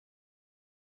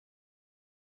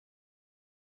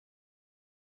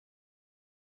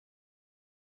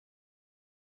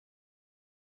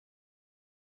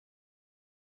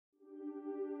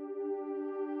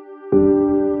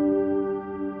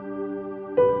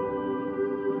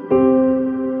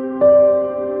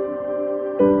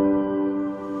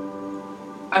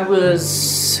I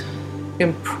was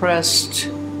impressed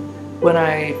when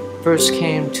I first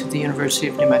came to the University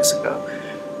of New Mexico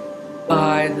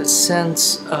by the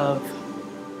sense of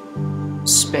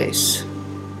space,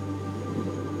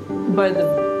 by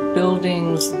the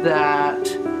buildings that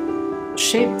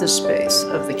shape the space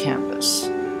of the campus.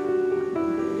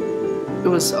 It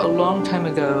was a long time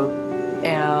ago,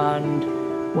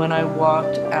 and when I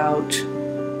walked out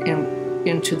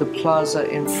into the plaza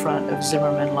in front of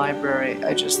Zimmerman Library,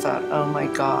 I just thought, oh my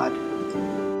God.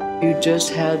 You just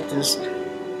had this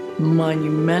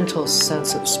monumental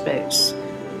sense of space.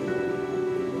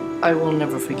 I will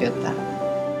never forget that.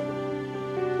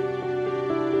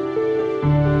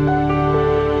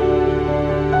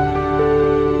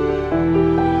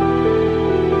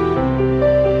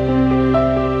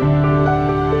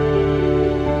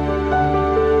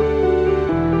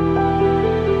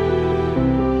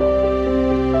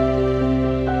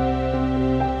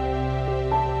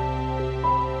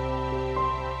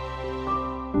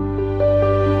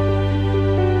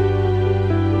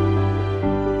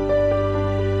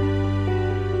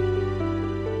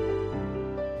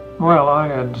 Well, I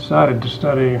had decided to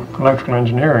study electrical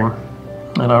engineering,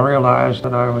 and I realized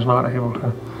that I was not able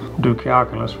to do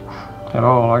calculus at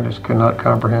all. I just could not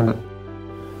comprehend it.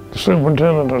 The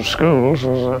superintendent of schools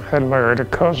had married a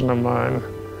cousin of mine,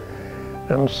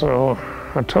 and so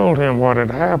I told him what had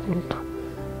happened,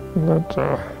 that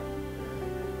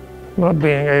not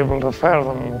being able to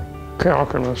fathom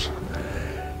calculus,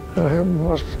 I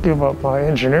must give up my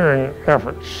engineering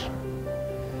efforts.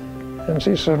 And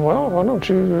she said, well, why don't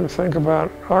you think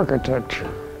about architecture?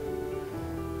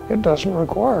 It doesn't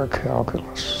require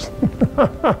calculus.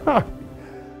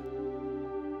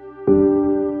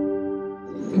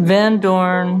 Van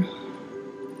Dorn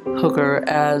Hooker,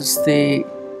 as the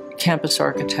campus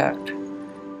architect,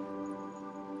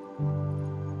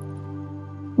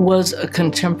 was a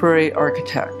contemporary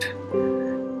architect,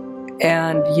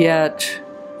 and yet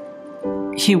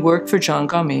he worked for John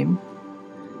Gaumim.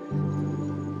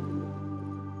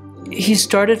 He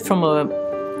started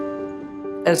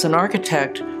as an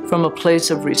architect from a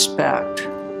place of respect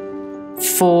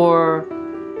for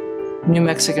New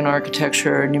Mexican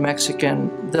architecture,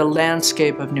 the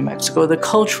landscape of New Mexico, the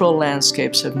cultural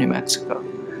landscapes of New Mexico.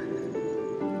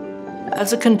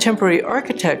 As a contemporary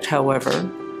architect,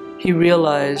 however, he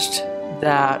realized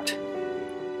that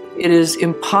it is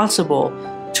impossible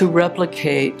to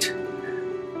replicate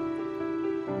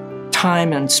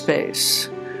time and space.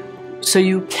 So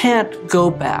you can't go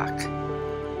back.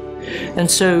 And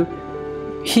so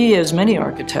he, as many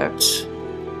architects,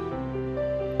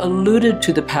 alluded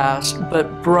to the past,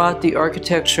 but brought the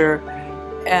architecture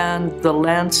and the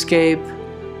landscape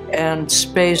and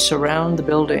space around the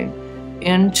building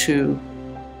into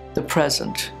the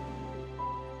present.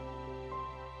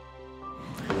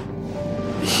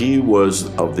 He was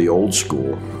of the old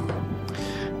school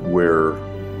where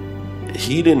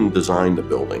he didn't design the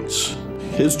buildings.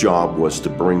 His job was to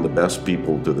bring the best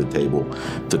people to the table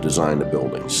to design the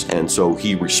buildings. And so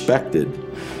he respected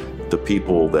the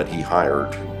people that he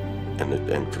hired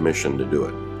and commissioned to do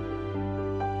it.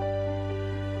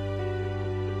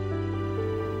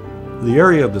 The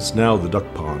area that's now the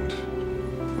duck pond,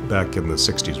 back in the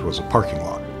 60s, was a parking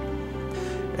lot.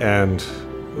 And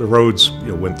the roads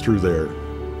went through there.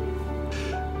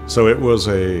 So it was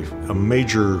a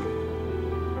major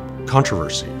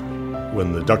controversy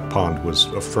when the duck pond was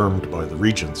affirmed by the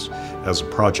regents as a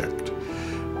project,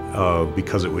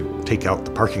 because it would take out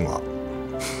the parking lot.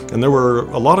 And there were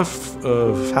a lot of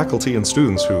faculty and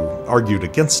students who argued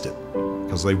against it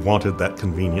because they wanted that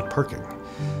convenient parking.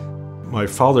 My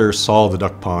father saw the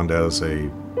duck pond as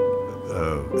an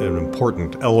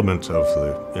important element of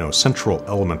the, central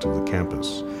element of the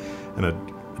campus, and a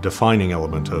defining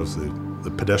element of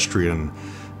the pedestrian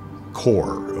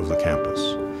core of the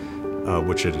campus.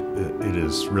 Which it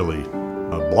is really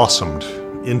blossomed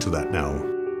into that now.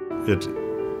 It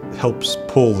helps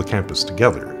pull the campus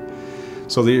together.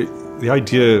 So the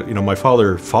idea, my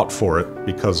father fought for it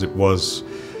because it was,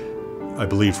 I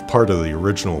believe, part of the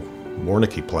original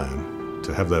Warnicki plan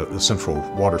to have the central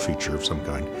water feature of some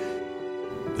kind.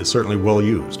 It's certainly well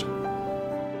used.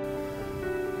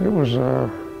 It was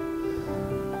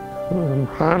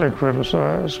highly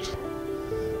criticized.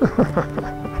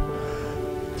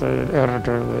 The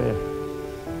editor,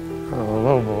 the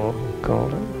Lobo,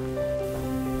 called it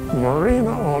Marina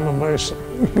on the Mesa.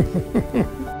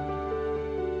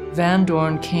 Van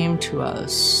Dorn came to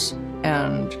us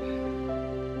and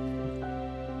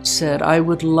said, I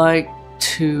would like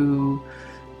to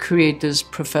create this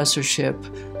professorship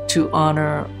to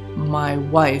honor my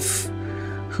wife,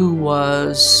 who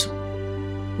was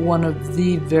one of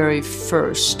the very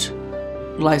first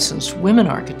licensed women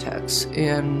architects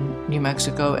in New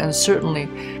Mexico, and certainly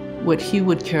what he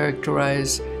would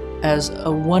characterize as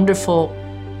a wonderful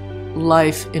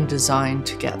life in design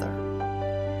together.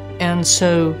 And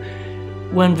so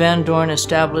when Van Dorn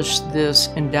established this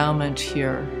endowment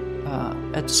here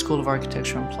at the School of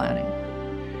Architecture and Planning,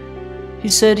 he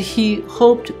said he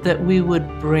hoped that we would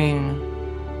bring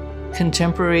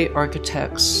contemporary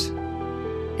architects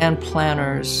and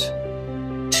planners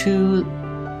to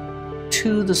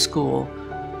the school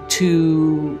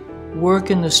to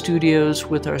work in the studios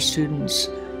with our students,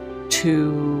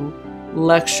 to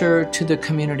lecture to the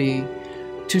community,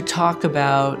 to talk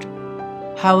about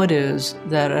how it is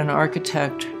that an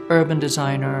architect, urban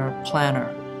designer,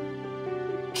 planner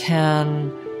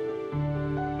can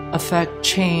affect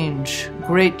change,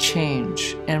 great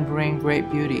change, and bring great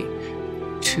beauty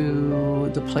to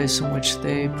the place in which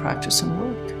they practice and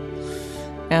work.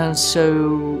 And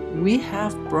so we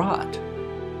have brought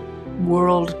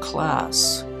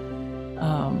world-class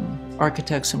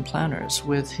architects and planners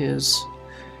with his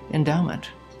endowment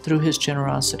through his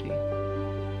generosity.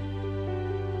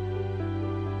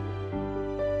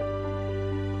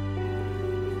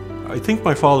 I think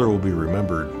my father will be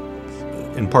remembered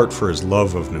in part for his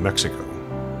love of New Mexico,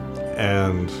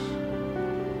 and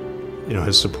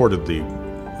has supported the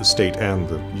state and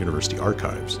the university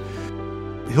archives.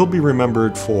 He'll be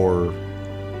remembered for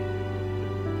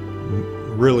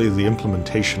really the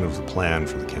implementation of the plan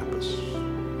for the campus.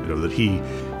 That he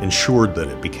ensured that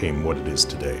it became what it is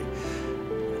today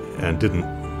and didn't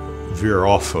veer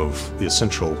off of the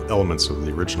essential elements of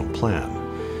the original plan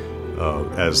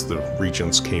as the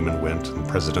regents came and went and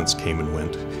presidents came and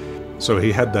went. So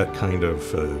he had that kind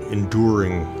of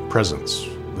enduring presence,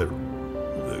 that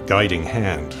guiding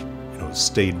hand,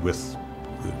 stayed with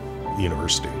the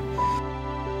university.